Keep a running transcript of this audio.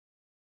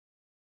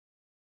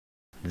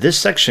This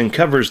section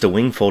covers the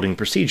wing folding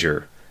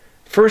procedure.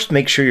 First,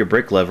 make sure your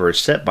brake lever is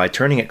set by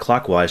turning it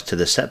clockwise to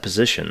the set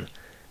position.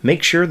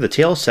 Make sure the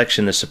tail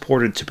section is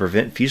supported to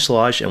prevent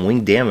fuselage and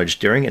wing damage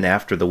during and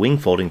after the wing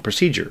folding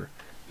procedure.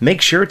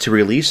 Make sure to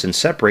release and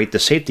separate the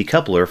safety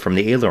coupler from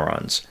the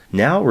ailerons.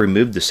 Now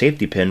remove the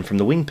safety pin from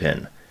the wing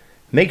pin.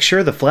 Make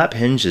sure the flap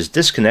hinge is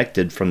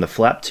disconnected from the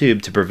flap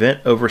tube to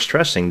prevent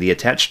overstressing the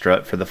attached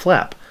strut for the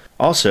flap.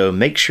 Also,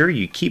 make sure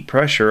you keep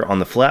pressure on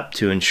the flap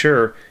to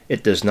ensure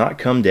it does not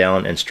come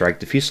down and strike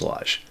the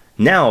fuselage.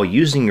 Now,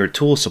 using your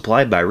tool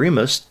supplied by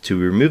REMOS to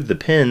remove the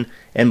pin,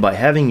 and by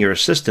having your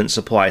assistant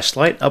supply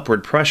slight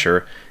upward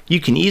pressure, you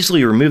can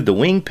easily remove the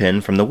wing pin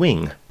from the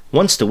wing.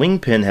 Once the wing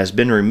pin has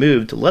been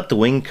removed, let the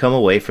wing come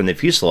away from the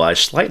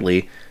fuselage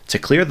slightly to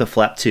clear the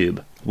flap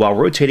tube. While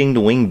rotating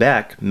the wing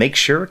back, make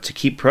sure to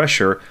keep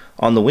pressure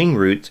on the wing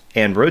root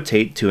and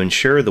rotate to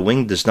ensure the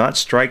wing does not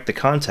strike the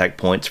contact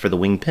points for the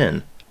wing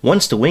pin.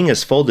 Once the wing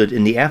is folded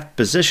in the aft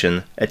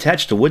position,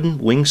 attach the wooden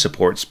wing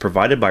supports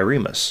provided by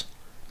REMOS.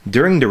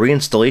 During the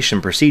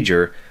reinstallation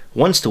procedure,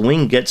 once the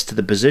wing gets to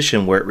the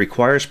position where it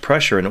requires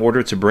pressure in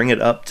order to bring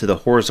it up to the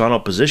horizontal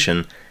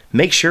position,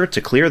 make sure to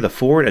clear the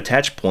forward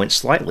attach points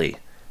slightly.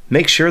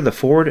 Make sure the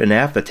forward and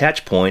aft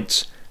attach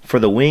points for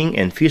the wing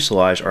and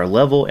fuselage are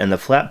level and the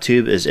flap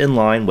tube is in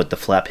line with the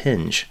flap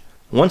hinge.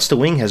 Once the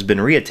wing has been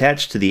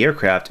reattached to the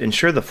aircraft,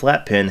 ensure the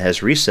flap pin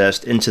has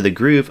recessed into the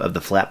groove of the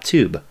flap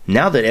tube.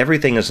 Now that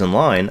everything is in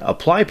line,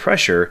 apply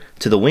pressure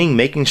to the wing,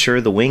 making sure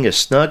the wing is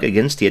snug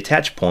against the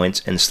attach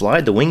points, and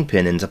slide the wing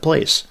pin into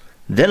place.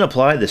 Then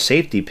apply the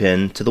safety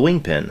pin to the wing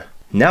pin.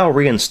 Now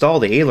reinstall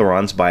the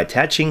ailerons by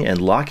attaching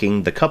and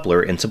locking the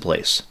coupler into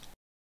place.